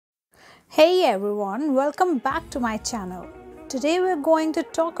Hey everyone, welcome back to my channel. Today we're going to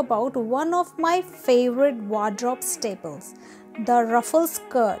talk about one of my favorite wardrobe staples, the ruffle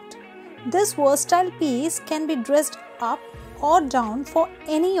skirt. This versatile piece can be dressed up or down for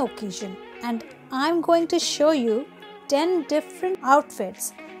any occasion, and I'm going to show you 10 different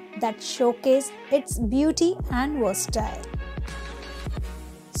outfits that showcase its beauty and versatile.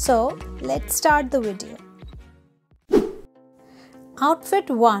 So let's start the video. Outfit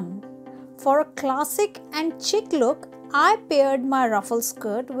 1. For a classic and chic look, I paired my ruffle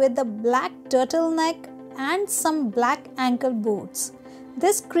skirt with a black turtleneck and some black ankle boots.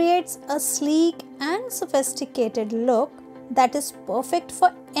 This creates a sleek and sophisticated look that is perfect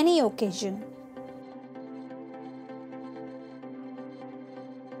for any occasion.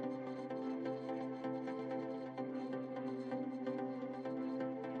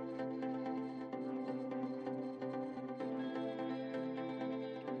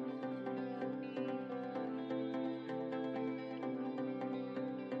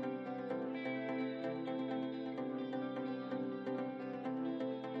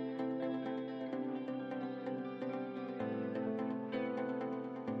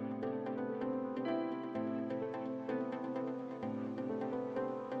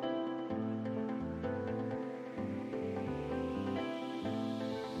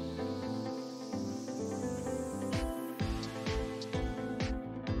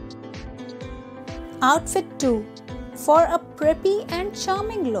 Outfit 2. For a preppy and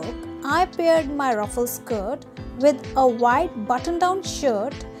charming look, I paired my ruffle skirt with a white button-down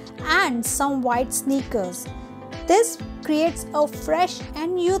shirt and some white sneakers. This creates a fresh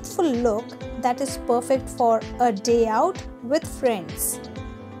and youthful look that is perfect for a day out with friends.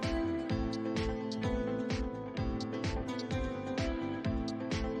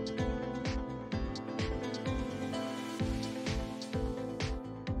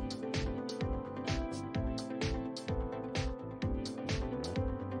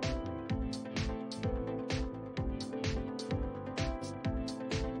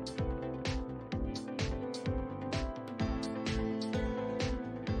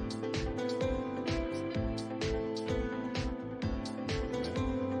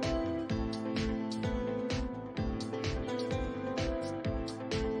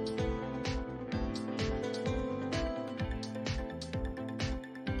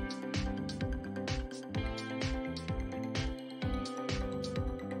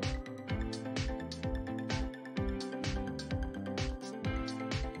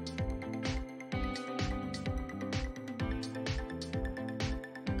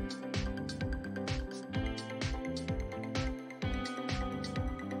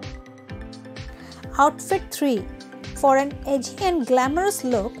 Outfit 3. For an edgy and glamorous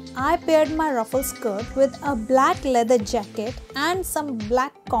look, I paired my ruffle skirt with a black leather jacket and some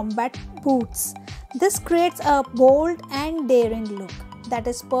black combat boots. This creates a bold and daring look that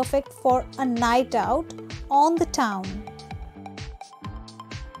is perfect for a night out on the town.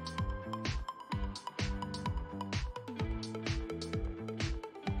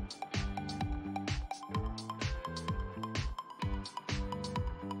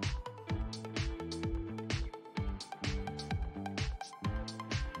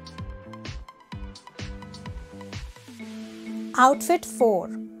 Outfit 4.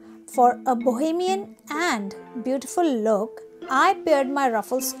 For a bohemian and beautiful look, I paired my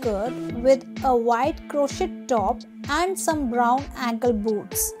ruffle skirt with a white crochet top and some brown ankle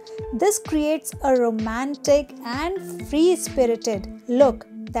boots. This creates a romantic and free-spirited look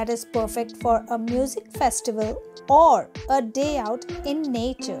that is perfect for a music festival or a day out in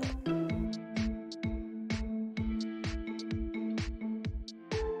nature.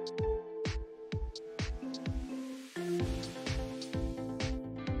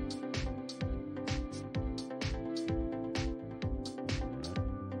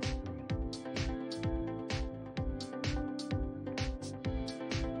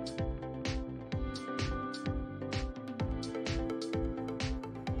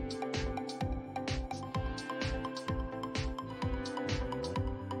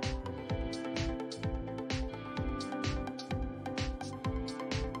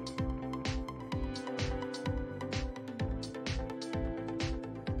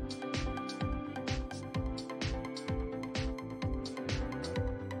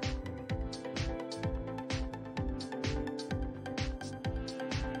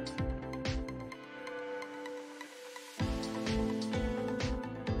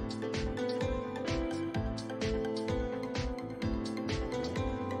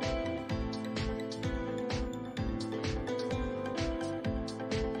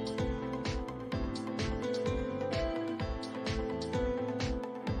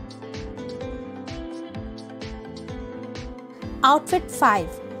 Outfit 5.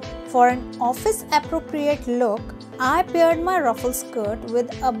 For an office appropriate look, I paired my ruffle skirt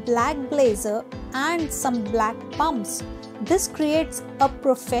with a black blazer and some black pumps. This creates a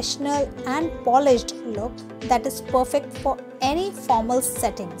professional and polished look that is perfect for any formal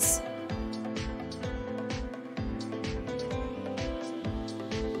settings.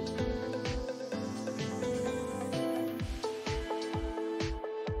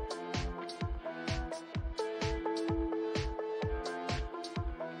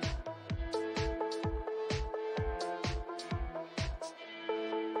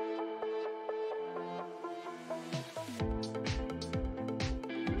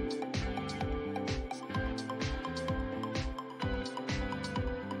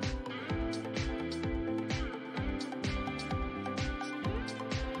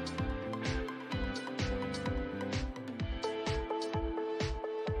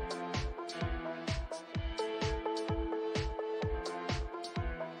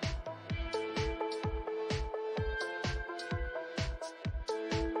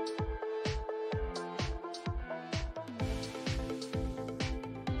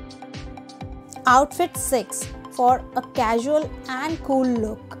 Outfit 6. For a casual and cool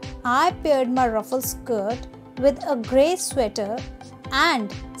look, I paired my ruffle skirt with a grey sweater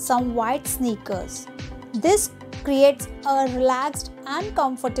and some white sneakers. This creates a relaxed and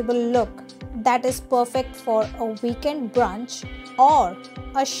comfortable look that is perfect for a weekend brunch or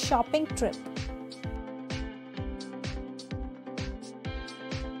a shopping trip.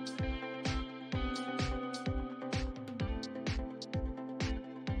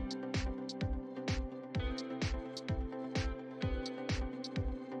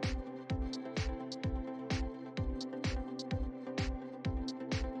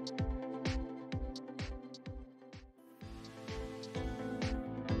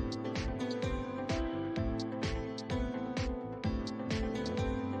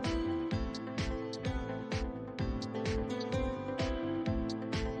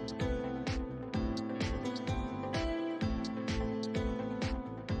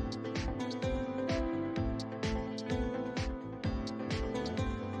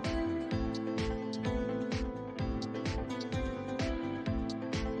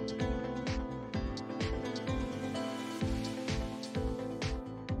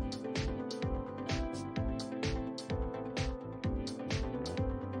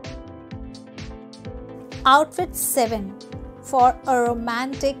 Outfit 7. For a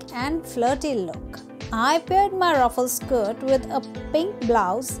romantic and flirty look, I paired my ruffle skirt with a pink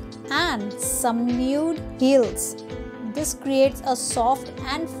blouse and some nude heels. This creates a soft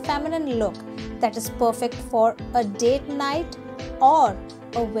and feminine look that is perfect for a date night or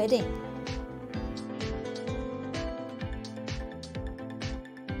a wedding.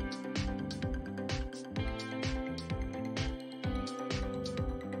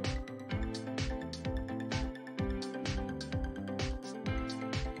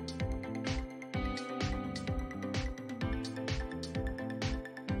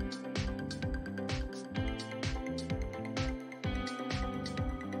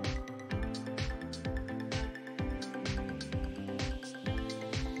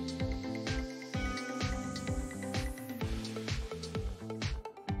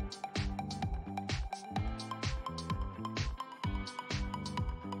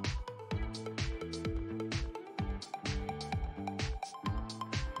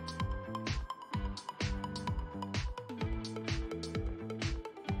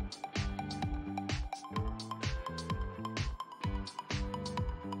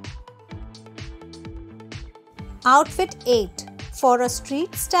 Outfit 8. For a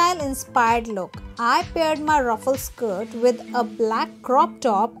street style inspired look, I paired my ruffle skirt with a black crop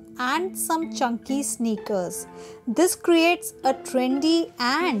top and some chunky sneakers. This creates a trendy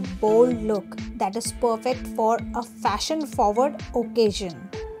and bold look that is perfect for a fashion forward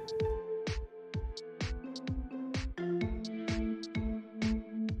occasion.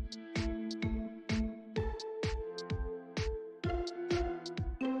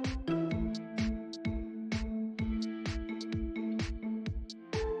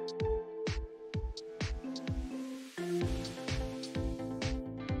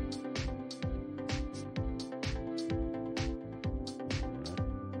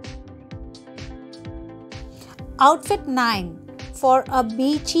 Outfit 9. For a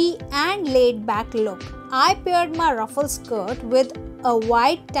beachy and laid back look, I paired my ruffle skirt with a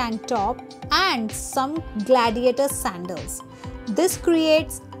white tank top and some gladiator sandals. This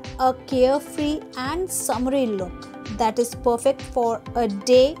creates a carefree and summery look that is perfect for a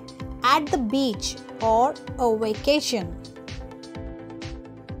day at the beach or a vacation.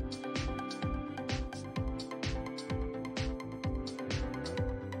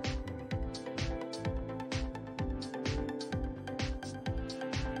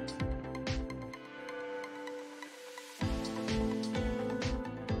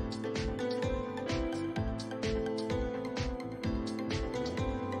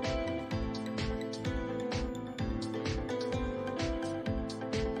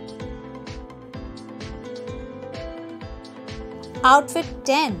 Outfit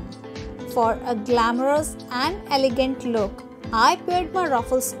 10. For a glamorous and elegant look, I paired my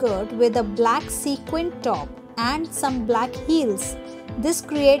ruffle skirt with a black sequin top and some black heels. This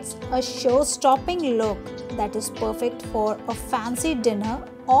creates a show-stopping look that is perfect for a fancy dinner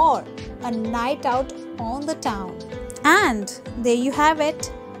or a night out on the town. And there you have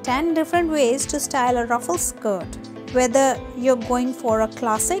it, 10 different ways to style a ruffle skirt. Whether you're going for a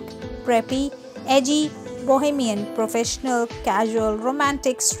classic, preppy, edgy, bohemian, professional, casual,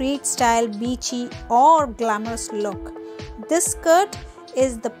 romantic, street style, beachy or glamorous look, this skirt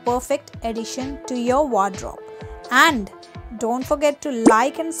is the perfect addition to your wardrobe. And don't forget to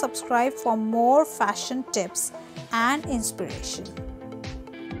like and subscribe for more fashion tips and inspiration.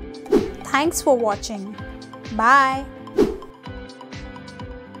 Thanks for watching. Bye.